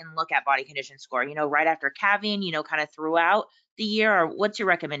and look at body condition score? Right after calving, kind of throughout the year, or what's your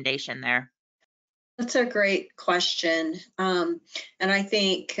recommendation there? That's a great question. And I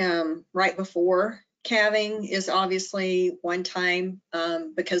think right before calving is obviously one time,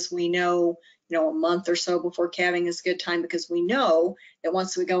 because we know, a month or so before calving is a good time, because we know that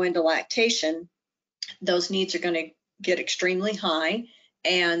once we go into lactation, those needs are going to get extremely high.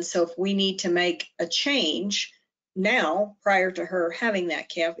 And so if we need to make a change now, prior to her having that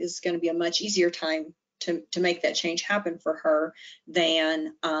calf, is going to be a much easier time to make that change happen for her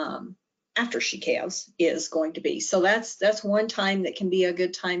than after she calves is going to be. So that's one time that can be a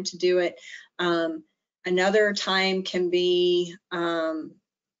good time to do it. Another time can be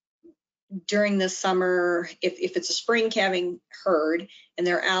during the summer, if it's a spring calving herd and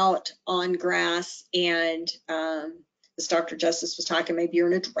they're out on grass, and as Dr. Justice was talking, maybe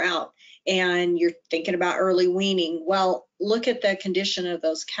you're in a drought and you're thinking about early weaning. Well, look at the condition of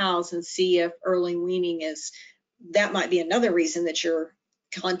those cows and see if early weaning that might be another reason that you're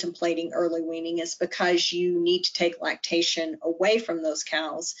contemplating early weaning, is because you need to take lactation away from those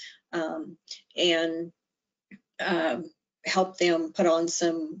cows and help them put on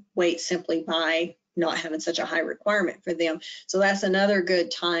some weight simply by not having such a high requirement for them. So that's another good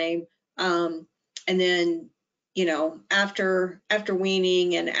time. And then, after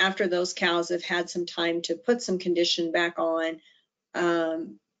weaning and after those cows have had some time to put some condition back on,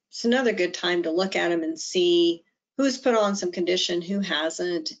 it's another good time to look at them and see who's put on some condition, who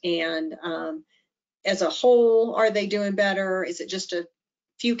hasn't, and as a whole, are they doing better? Is it just a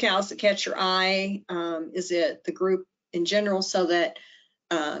few cows that catch your eye? Is it the group in general, so that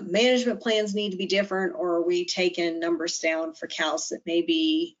management plans need to be different, or are we taking numbers down for cows that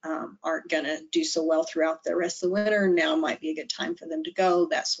maybe aren't going to do so well throughout the rest of the winter? Now might be a good time for them to go,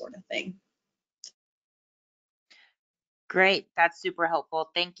 that sort of thing. Great. That's super helpful.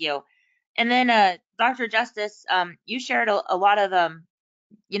 Thank you. And then Dr. Justice, you shared a lot of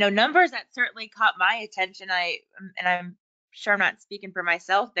numbers that certainly caught my attention. I'm sure I'm not speaking for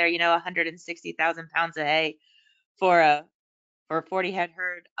myself there, 160,000 pounds of hay for a 40 head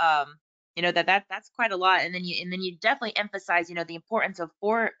herd. That's quite a lot. And then you definitely emphasize, the importance of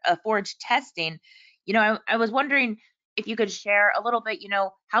forage testing. I was wondering if you could share a little bit,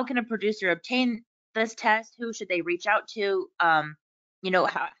 how can a producer obtain this test? Who should they reach out to?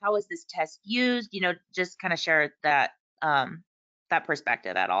 How is this test used? Just kind of share that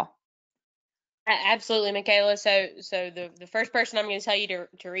perspective at all. Absolutely, Michaela. So the first person I'm going to tell you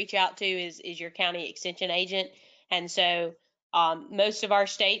to reach out to is your county extension agent. And so most of our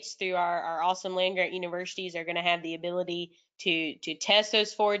states, through our awesome land grant universities, are going to have the ability to test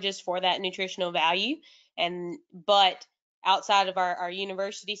those forages for that nutritional value. But outside of our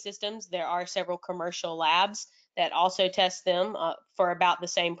university systems, there are several commercial labs that also test them for about the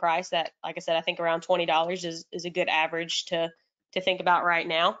same price. That, like I said, I think around $20 is a good average to think about right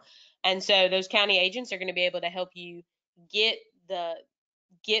now. And so those county agents are going to be able to help you get the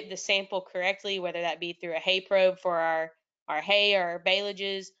sample correctly, whether that be through a hay probe for our hay or our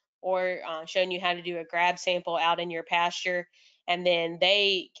baleages, or showing you how to do a grab sample out in your pasture. And then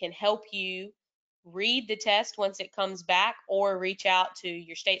they can help you read the test once it comes back, or reach out to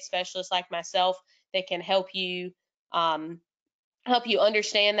your state specialist like myself that can help you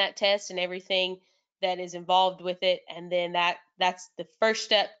understand that test and everything that is involved with it. And then that's the first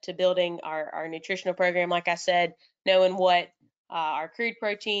step to building our nutritional program. Like I said, knowing what our crude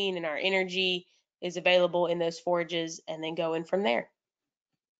protein and our energy is available in those forages, and then going from there.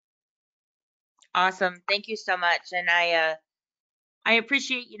 Awesome. Thank you so much. And I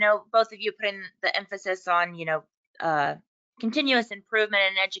appreciate, both of you putting the emphasis on, continuous improvement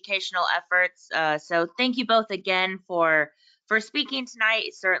and educational efforts. So thank you both again for speaking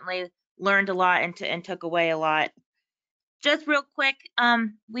tonight. Certainly learned a lot and took away a lot. Just real quick,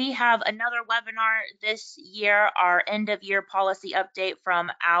 we have another webinar this year, our end of year policy update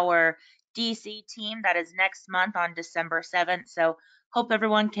from our DC team. That is next month on December 7th. So hope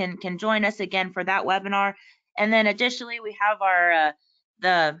everyone can join us again for that webinar. And then additionally, we have our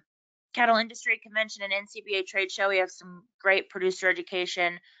the Cattle Industry Convention and NCBA Trade Show. We have some great producer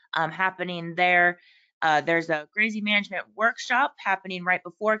education happening there. There's a grazing management workshop happening right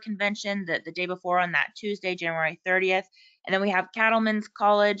before convention, the day before on that Tuesday, January 30th. And then we have Cattlemen's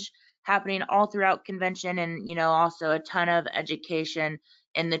College happening all throughout convention, and also a ton of education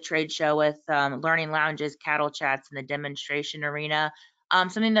in the trade show with learning lounges, cattle chats, and the demonstration arena.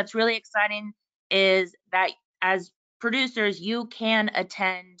 Something that's really exciting is that as producers, you can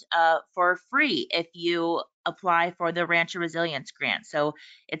attend for free if you apply for the Rancher Resilience Grant. So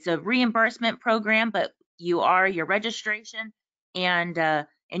it's a reimbursement program, but your registration and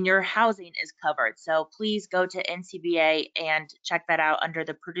your housing is covered. So please go to NCBA and check that out under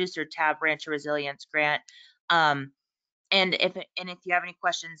the producer tab, Rancher Resilience Grant. And if you have any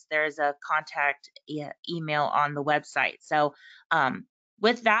questions, there's a contact email on the website. So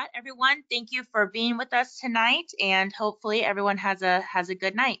with that, everyone, thank you for being with us tonight, and hopefully everyone has a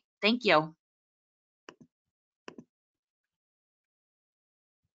good night. Thank you.